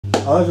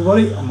Hi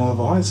everybody, I'm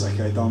Oliver Hines,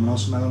 aka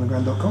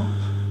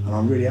DiamondHuntsmanUnderground.com, and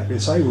I'm really happy to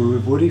say we're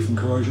with Woody from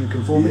Corrosion of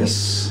Conformity.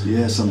 Yes,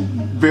 yes, I'm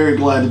very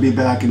glad to be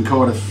back in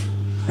Cardiff.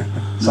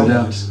 No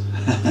doubt.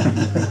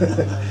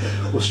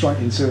 We'll straight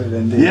into it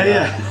then.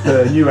 Yeah.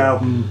 The new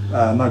album,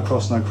 No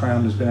Cross, No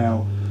Crown, has been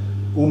out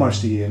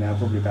almost a year now,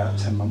 probably about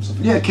 10 months I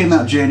think. Yeah, it came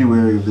out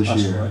January of this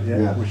That's year. Right,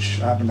 yeah, which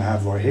I happen to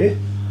have right here.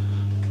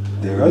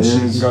 There it it is. is.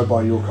 So you can go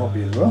buy your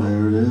copy as well.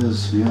 There it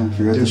is, yeah. If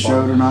you're at the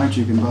show tonight,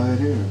 you can buy it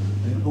here.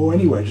 Or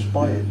anyway, just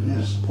buy it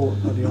and support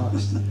the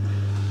artist.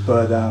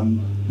 But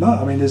no,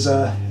 I mean, it's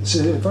a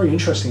very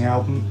interesting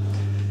album.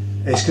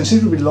 It's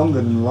considerably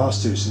longer than the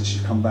last two since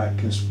you've come back.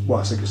 Well,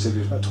 I say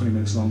considerably, it's about 20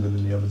 minutes longer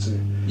than the other two.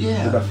 Yeah.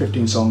 There's about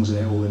 15 songs in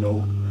it, all in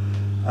all.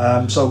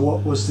 So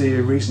what was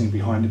the reasoning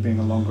behind it being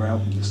a longer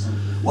album this time?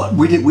 Well,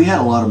 we had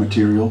a lot of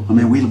material. I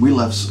mean, we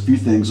left a few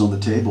things on the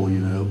table, you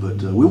know,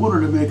 but we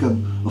wanted to make a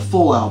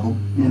full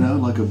album, you know,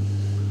 like a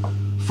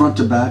front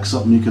to back,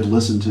 something you could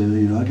listen to.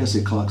 You know, I guess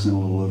it clocks in a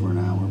little over an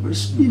hour, but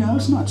it's, you know,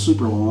 it's not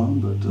super long.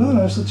 But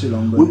no, it's not too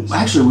long. But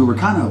actually, we were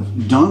kind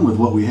of done with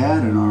what we had,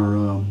 and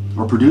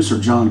our producer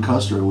John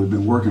Custer, who we've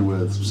been working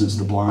with since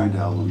the Blind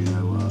album, you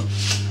know,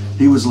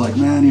 he was like,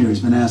 man, you know, he's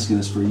been asking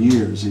us for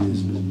years.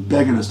 He's been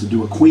begging us to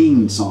do a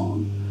Queen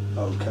song.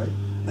 Okay.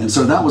 And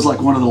so that was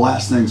like one of the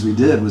last things we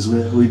did was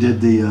we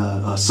did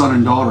the Son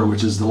and Daughter,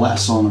 which is the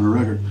last song on the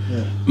record.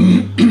 Yeah.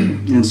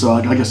 And so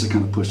I guess it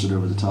kind of pushed it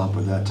over the top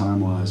with that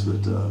time-wise,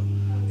 but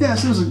yeah,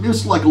 so it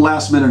was like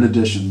last-minute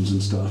additions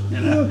and stuff. You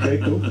know? Okay,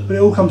 cool. But it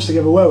all comes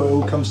together well. It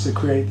all comes to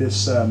create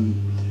this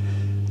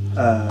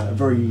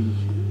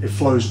it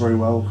flows very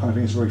well kind of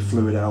thing. It's a very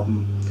fluid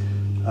album,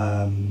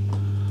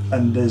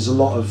 and there's a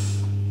lot of,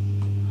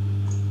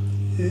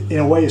 in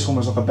a way, it's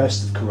almost like a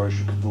best of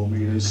Corrosion of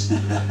Conformity.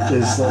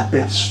 There's like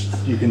bits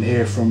you can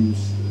hear from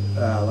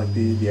like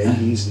the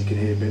 80s, and you can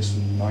hear bits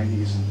from the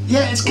 90s. And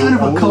yeah, it's kind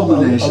of a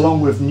culmination.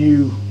 Along with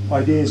new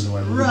ideas and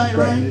whatever. Right,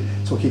 right.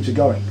 That's what keeps it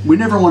going. We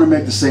never want to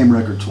make the same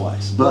record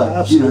twice,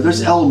 but you know,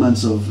 there's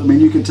elements of, I mean,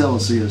 you can tell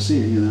it's COC,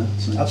 you know,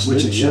 so,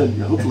 absolutely, which it should,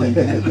 hopefully.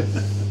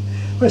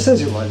 Well, it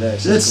says it right there.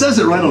 It says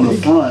it right on the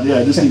front,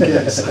 yeah, just in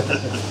case.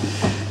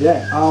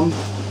 Yeah.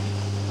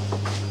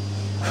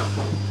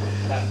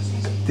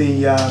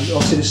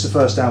 Obviously this is the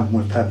first album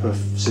with Pepper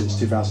since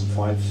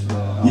 2005.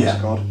 Arms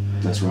of God.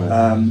 That's right.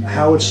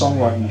 How would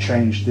songwriting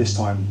change this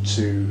time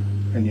to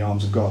In the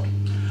Arms of God?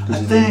 I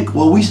think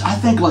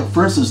like,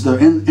 for instance, the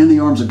In the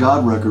Arms of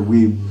God record,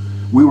 we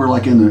were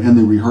like in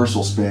the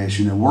rehearsal space,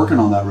 you know, working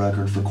on that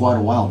record for quite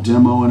a while,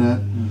 demoing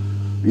it,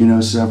 you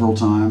know, several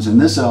times. And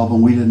this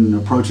album, we didn't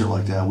approach it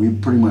like that. We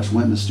pretty much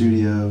went in the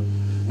studio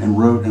and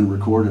wrote and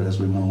recorded as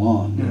we went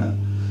along. You know?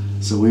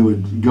 So we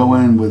would go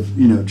in with,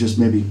 you know, just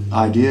maybe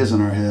ideas in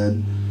our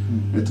head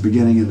at the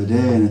beginning of the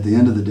day, and at the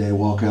end of the day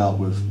walk out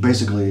with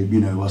basically, you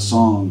know, a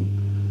song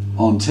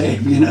on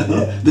tape, you know,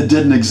 that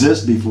didn't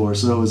exist before.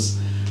 So it was,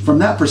 from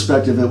that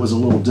perspective, it was a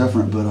little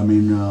different. But I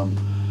mean,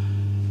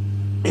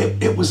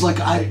 it was like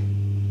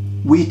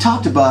we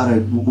talked about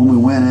it when we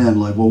went in,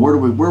 like, well, where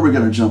are we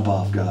going to jump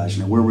off, guys?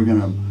 You know,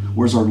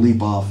 where's our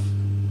leap off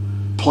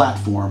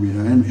platform? You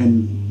know,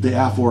 and the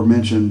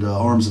aforementioned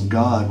Arms of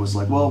God was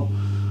like, well,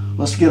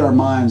 let's get our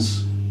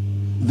minds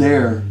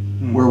there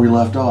where we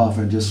left off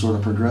and just sort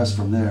of progress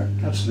from there.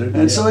 Absolutely.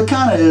 And so it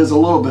kind of is a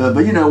little bit,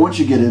 but you know, once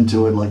you get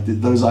into it, like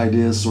those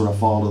ideas sort of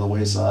fall to the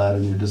wayside,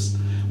 and you're just,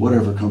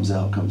 whatever comes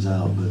out comes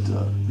out. But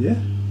yeah.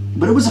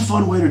 But it was a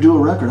fun way to do a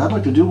record. I'd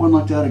like to do one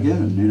like that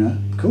again, you know.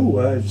 Cool.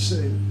 It's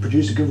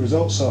produced a good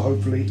result, so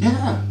hopefully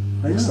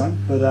next time.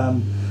 But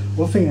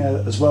one thing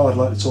as well I'd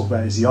like to talk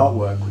about is the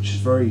artwork, which is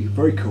very,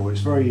 very cool.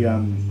 It's very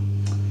kind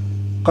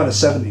of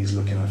 70s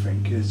looking, I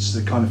think. It's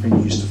the kind of thing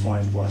you used to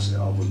find, well, I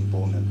wasn't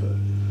born then, but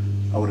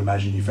I would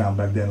imagine you found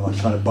back then, like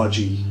kind of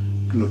budgie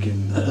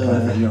looking kind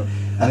of thing, you know.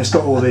 And it's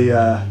got all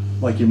the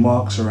like your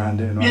marks around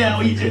it. And yeah,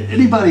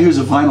 anybody who's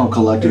a vinyl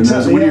collector knows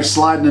that when you're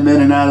sliding them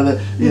in and out of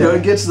the, you know,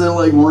 it gets the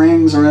like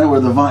rings around it where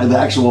the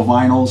actual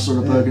vinyl sort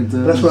of poking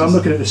through. That's where I'm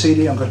looking at the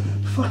CD. I'm going,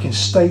 fucking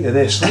state of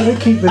this. Why do they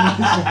keep the?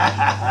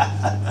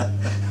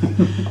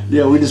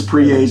 Yeah, we just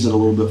pre-aged it a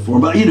little bit for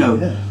them, but you know,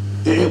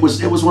 it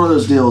was one of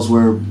those deals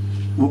where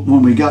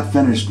when we got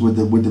finished with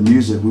the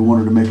music, we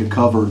wanted to make a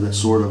cover that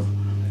sort of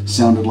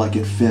sounded like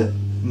it fit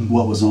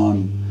what was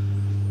on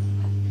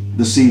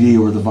the CD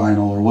or the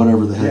vinyl or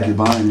whatever the heck you're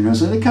buying, you know.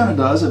 So it kind of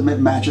does. It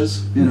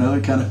matches, you know.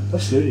 It kind of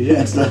absolutely,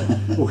 yeah.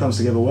 It all comes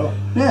together well.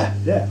 Yeah,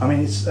 yeah. I mean,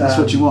 it's that's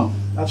what you want.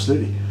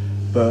 Absolutely.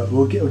 But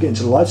we'll get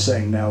into the live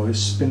setting now.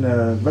 It's been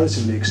a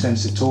relatively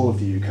extensive tour of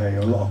the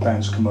UK. A lot of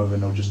bands come over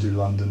and they'll just do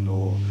London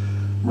or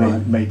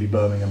maybe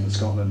Birmingham and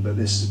Scotland. But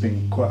this has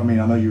been quite. I mean,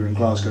 I know you were in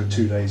Glasgow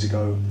 2 days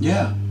ago.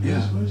 Yeah,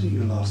 yeah. Where was it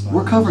you last night?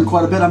 We're covering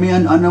quite a bit. I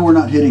mean, I know we're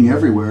not hitting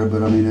everywhere,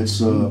 but I mean, it's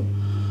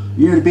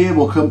you know, to be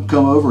able to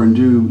come over and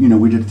do, you know,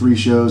 we did 3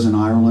 shows in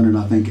Ireland and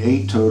I think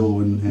 8 total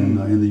in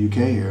the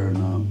UK here, and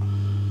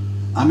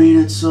I mean,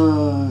 it's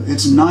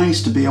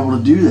nice to be able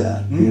to do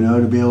that, you know,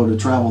 to be able to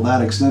travel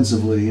that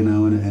extensively, you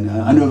know, and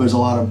I know there's a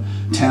lot of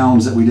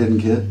towns that we didn't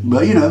hit,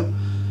 but you know,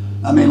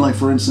 I mean, like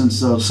for instance,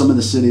 some of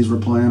the cities we're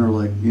playing are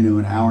like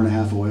an hour and a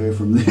half away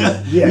from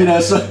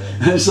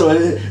the so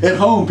at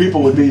home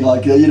people would be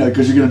like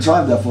because you're going to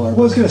drive that far. Well,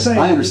 I was going to say,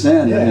 I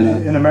understand. Yeah,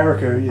 in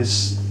America,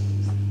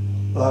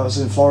 I was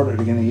in Florida at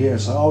the beginning of the year,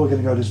 so we're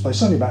going to go to this place.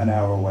 It's only about an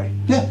hour away.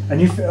 Yeah.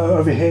 And you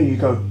over here, you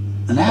go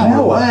an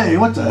hour away.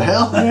 What the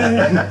hell?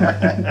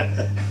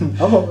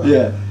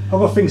 I've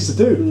got things to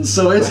do.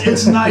 So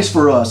it's nice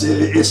for us.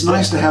 It's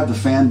nice to have the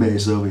fan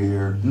base over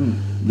here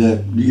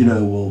that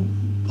will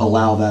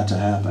allow that to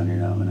happen.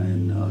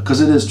 And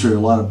because it is true. A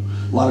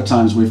lot of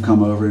times we've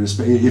come over, and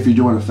if you're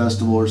doing a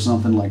festival or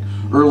something, like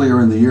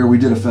earlier in the year, we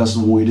did a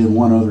festival. We did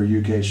one other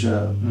UK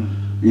show,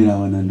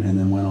 and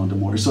then went on to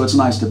more. So it's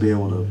nice to be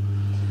able to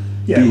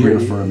be here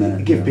for a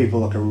minute. Give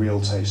people like a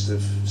real taste of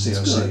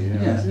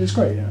COC. It's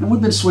great. Yeah. And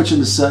we've been switching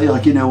to set,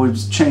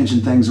 we've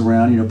changing things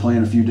around.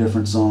 Playing a few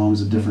different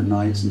songs at different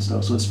nights and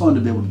stuff. So it's fun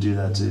to be able to do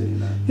that too.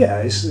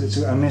 Yeah,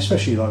 it's I mean,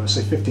 especially like I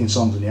say, 15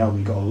 songs on the album.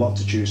 You've got a lot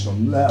to choose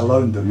from. Let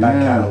alone the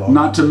back catalog.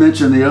 Not to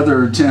mention the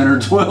other 10 or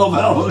 12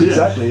 albums.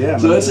 Exactly. Yeah.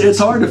 So it's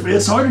hard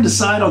to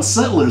decide on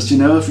set list.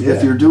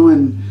 If you're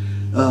doing.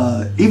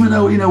 Even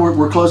though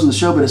we're closing the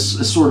show, but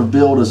it's sort of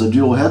billed as a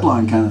dual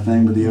headline kind of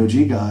thing with the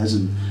OG guys,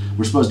 and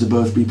we're supposed to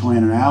both be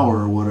playing an hour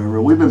or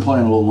whatever. We've been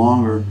playing a little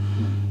longer,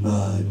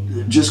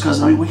 just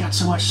because we got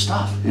so much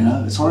stuff.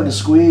 It's hard to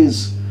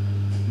squeeze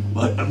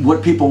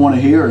what people want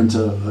to hear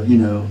into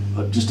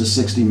just a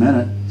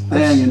 60-minute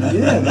thing.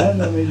 Yeah,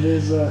 man. I mean,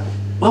 there's.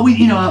 Well,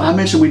 I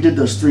mentioned we did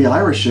those 3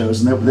 Irish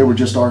shows, and they were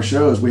just our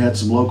shows. We had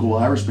some local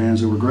Irish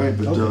bands who were great,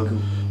 but cool.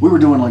 We were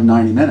doing like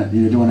 90-minute,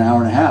 doing an hour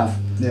and a half.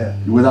 Yeah.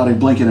 Without a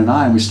blinking an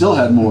eye, and we still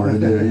had more to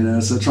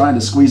do, So trying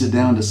to squeeze it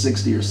down to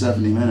 60 or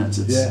 70 minutes,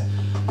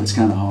 it's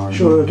kind of hard.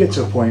 Sure, it'll get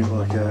to a point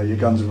like your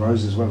Guns N'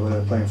 Roses, where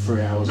they're playing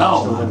 3 hours.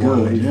 Oh,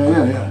 good.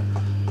 Yeah,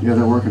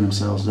 they're working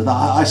themselves.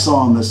 I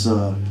saw them this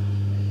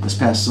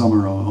past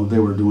summer. They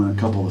were doing a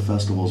couple of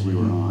festivals we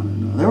were on,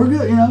 and they were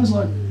good. I was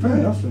like, fair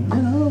enough.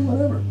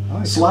 Whatever.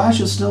 Slash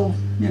is still,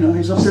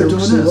 he's up there doing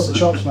this. The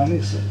chops, man.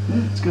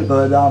 It's good.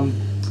 But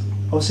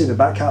obviously the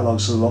back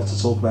catalog's a lot to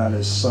talk about.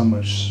 There's so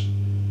much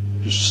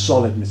just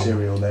solid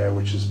material there,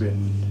 which has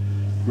been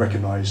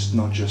recognised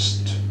not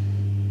just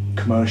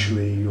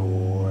commercially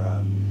or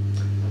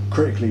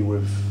critically.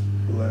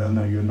 I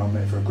know you were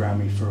nominated for a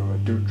Grammy for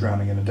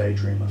Drowning in a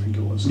Daydream, I think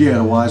it was. Yeah,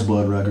 the Wise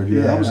Blood record.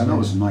 Yeah, that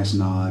was a nice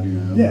nod.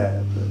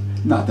 Yeah,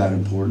 but not that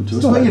important to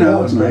us, but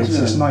it's nice. Nice,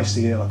 it's nice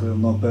to get like a little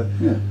nod, but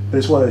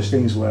it's one of those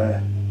things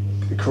where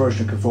the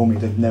Corrosion of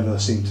Conformity, they've never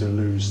seemed to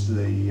lose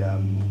the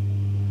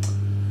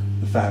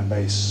fan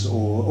base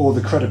or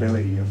the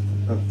credibility of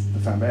the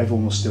fan, but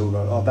everyone will still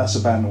go, oh, that's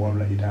a band that won't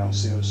let you down,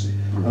 COC.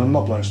 And I'm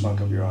not blowing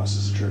smoke up your ass,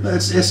 it's the truth.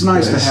 It's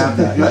nice to have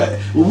that.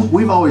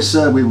 We've always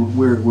said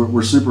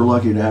we're super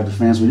lucky to have the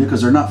fans we do,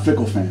 because they're not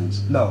fickle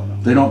fans. No.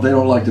 They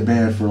don't like the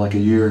band for like a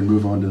year and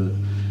move on to the.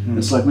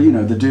 It's like,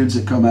 the dudes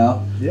that come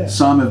out. Yeah.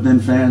 Some have been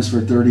fans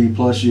for 30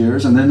 plus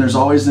years, and then there's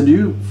always the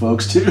new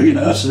folks too.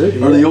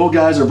 Absolutely. Or the old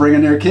guys are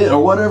bringing their kid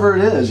or whatever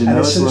it is. And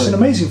it's an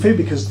amazing thing,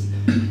 because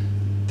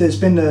there's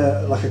been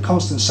a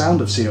constant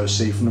sound of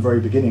COC from the very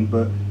beginning,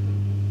 but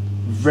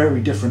very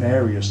different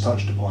areas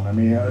touched upon. I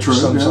mean,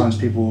 sometimes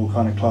people will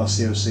kind of class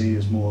COC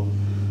as more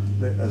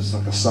as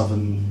like a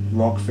southern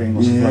rock thing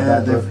or something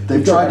like that.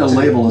 They've tried to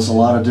label us a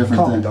lot of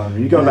different things.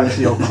 You go back to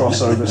the old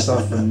crossover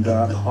stuff and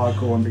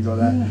hardcore and things like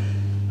that.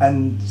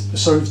 And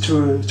so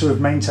to have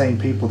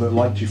maintained people that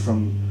liked you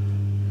from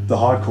the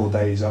hardcore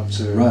days up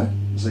to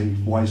the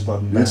Wise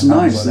Blood and that's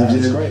nice. Like that,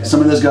 it's great.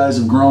 Some of those guys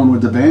have grown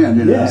with the band,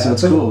 so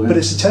that's cool. But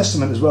it's a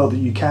testament as well that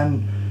you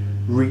can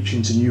reach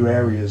into new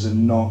areas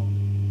and not,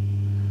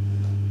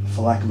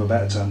 for lack of a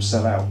better term,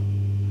 sell out.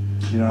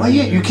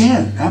 You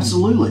can.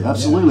 Absolutely.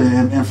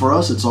 And for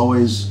us, it's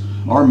always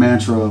our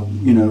mantra,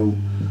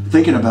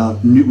 thinking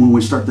about when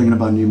we start thinking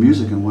about new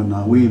music and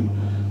whatnot, we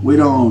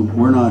don't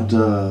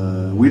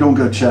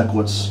go check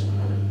what's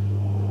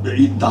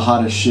the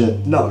hottest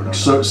shit. No.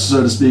 So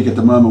to speak, at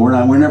the moment,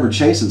 we're never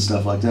chasing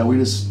stuff like that. We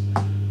just,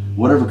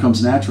 whatever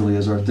comes naturally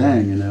is our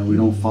thing. We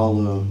don't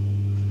follow.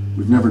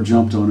 We've never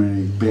jumped on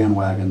any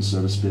bandwagons,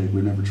 so to speak.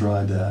 We've never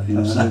tried that.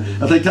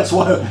 I think that's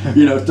why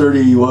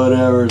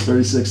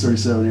 36,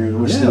 37 years,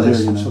 we're still here.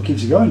 That's what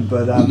keeps you going.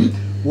 But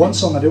one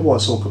song I did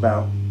want to talk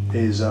about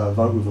is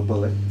 "Vote with a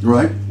Bullet,"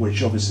 right?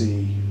 Which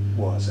obviously,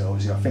 I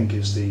think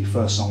it's the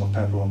first song with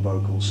Pepper on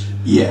vocals.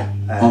 Yeah,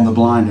 on the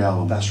Blind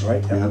album. That's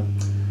right. Yeah.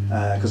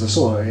 Because I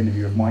saw an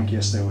interview of Mike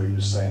yesterday where he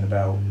was saying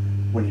about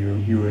when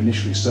you were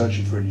initially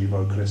searching for a new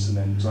vocalist, and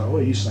then it was like,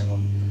 "What are you saying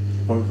on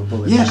Vote with a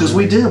Bullet?" Yeah, because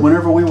we did.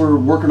 Whenever we were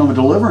working on the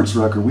Deliverance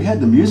record, we had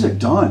the music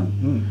done,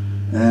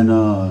 and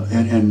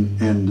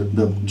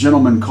the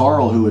gentleman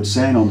Carl who had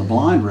sang on the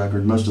Blind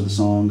record most of the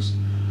songs,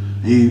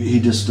 we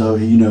just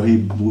sort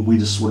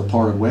of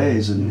parted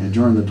ways, and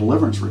during the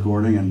Deliverance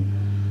recording, and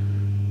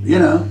we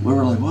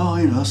were like, well,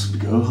 let's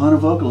go hunt a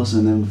vocalist,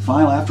 and then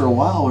finally after a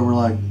while we were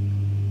like,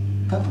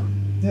 Pepper.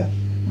 Yeah.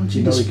 Why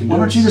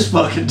don't you just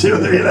fucking do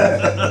it?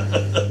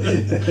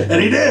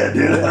 And he did.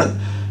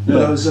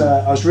 But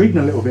I was reading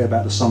a little bit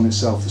about the song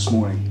itself this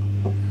morning,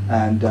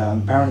 and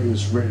apparently it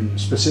was written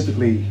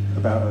specifically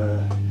about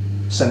a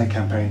Senate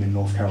campaign in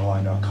North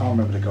Carolina. I can't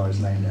remember the guy's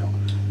name now,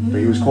 but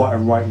he was quite a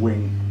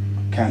right-wing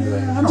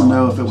candidate. I don't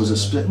know if it was a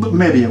split, but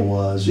maybe it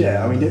was.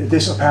 Yeah, I mean,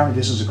 this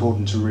is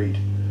according to Reed.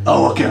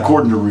 Oh, okay,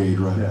 according to Reed,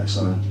 right? Yeah,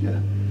 so yeah.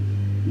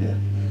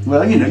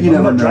 Well, you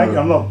never know.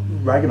 I'm not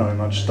ragging on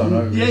him. I just don't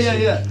know.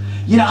 Yeah.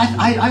 You know,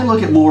 I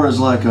look at more as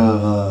like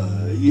a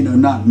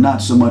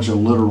not so much a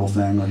literal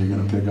thing, like you're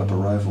going to pick up a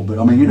rifle, but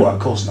I mean, well, of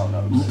course not.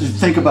 No.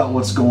 Think about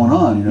what's going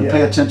on.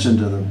 Pay attention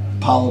to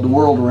the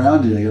world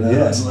around you.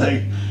 It's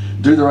like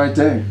do the right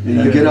thing.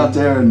 Get out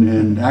there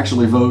and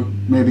actually vote.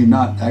 Maybe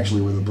not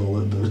actually with a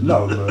bullet, but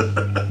no,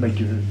 but make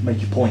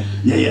your point.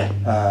 Yeah.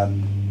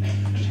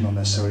 Just not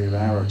necessarily an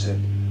arrow tip.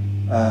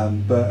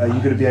 But are you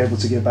going to be able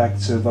to get back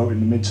to vote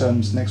in the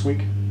midterms next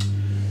week?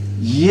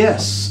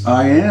 Yes,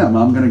 I am.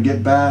 I'm going to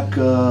get back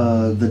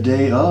the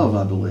day of,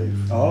 I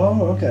believe.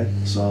 Oh, okay.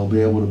 So I'll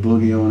be able to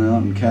boogie on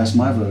out and cast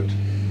my vote.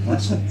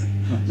 Awesome.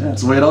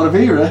 That's the way it ought to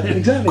be, right?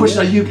 Exactly. Of course,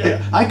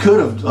 I could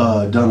have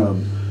done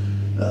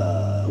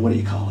a what do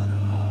you call it?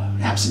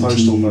 Absentee.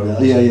 Postal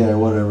vote. Yeah,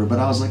 whatever. But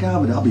I was like,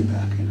 but I'll be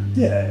back.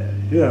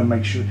 Yeah,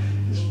 make sure.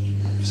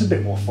 It's a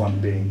bit more fun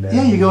being there.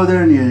 Yeah, you go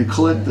there and you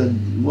click the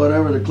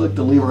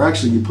lever.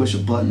 Actually, you push a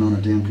button on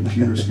a damn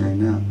computer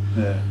screen now.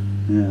 Yeah.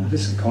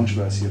 There's some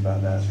controversy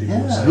about that.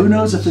 Who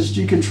knows if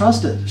you can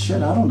trust it?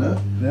 Shit, I don't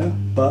know. Yeah,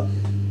 but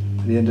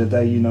at the end of the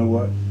day, you know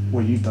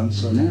what you've done.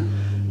 So. Yeah.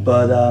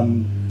 But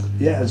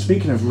and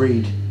speaking of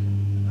Reed,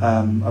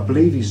 I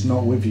believe he's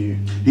not with you.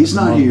 He's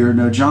not here.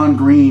 No, John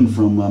Green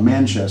from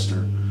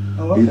Manchester.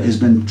 Oh, okay. He's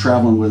been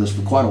traveling with us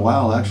for quite a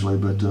while, actually.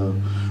 But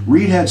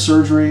Reed had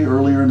surgery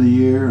earlier in the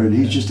year, and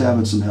he's just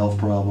having some health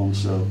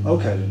problems. So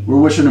okay, then. We're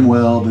wishing him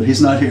well, but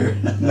he's not here.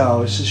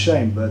 No, it's a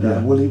shame. But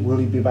will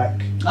he be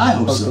back? I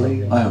hope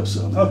hopefully? so. I hope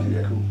so.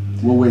 Okay, cool.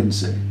 We'll wait and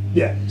see.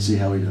 Yeah. See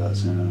how he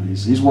does.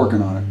 He's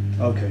working on it.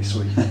 Okay,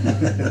 sweet.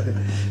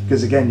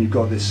 Because again, you've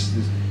got this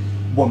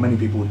what many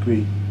people would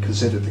be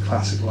considered the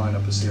classic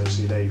lineup of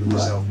COC. There you've got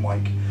yourself,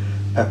 Mike,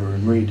 Pepper,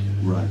 and Reed.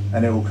 Right.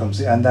 And it all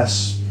comes, and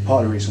that's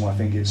part of the reason why I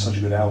think it's such a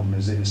good album.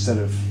 Is that instead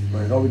of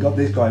we got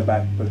this guy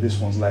back, but this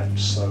one's left,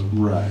 so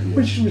right, yeah.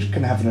 which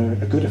can have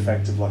a good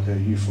effect of like a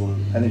youthful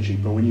energy.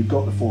 But when you've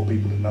got the four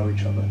people that know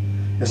each other,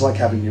 it's like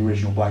having the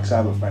original Black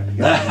Sabbath back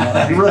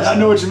together. Right, I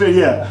know what you mean.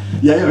 Yeah.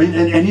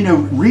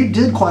 And Reed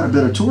did quite a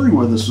bit of touring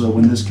with us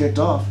when this kicked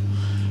off,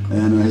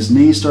 and his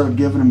knees started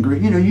giving him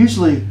grief.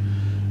 Usually,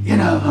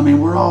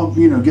 we're all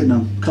getting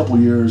a couple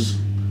years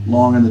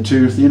long in the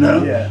tooth,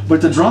 Yeah.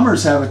 But the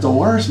drummers have it the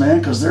worst, man,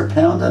 because they're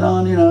pounding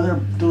on, they're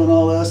doing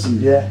all this,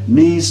 and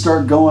knees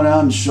start going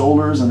out, and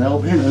shoulders and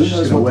elbows.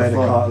 Just gonna wear the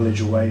cartilage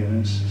away,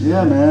 and it's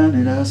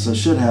man. So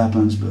shit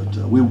happens, but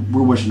we're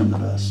wishing them the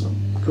best. So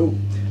cool.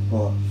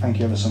 Well, thank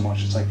you ever so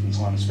much for taking the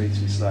time to speak to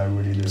me today. I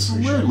really do appreciate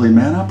it. Absolutely,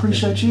 man. I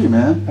appreciate you,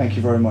 man. Thank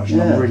you very much.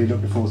 And I'm really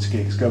looking forward to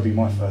gigs. It's going to be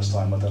my first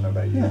time. I don't know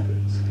about you.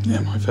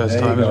 Yeah, my first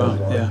time as well.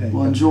 Yeah.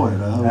 Well, enjoy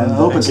it. I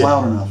hope it's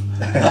loud enough.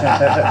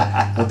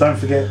 Well, don't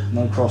forget,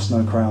 no cross,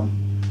 no crown.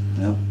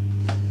 Yep.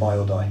 Buy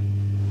or die.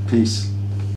 Peace.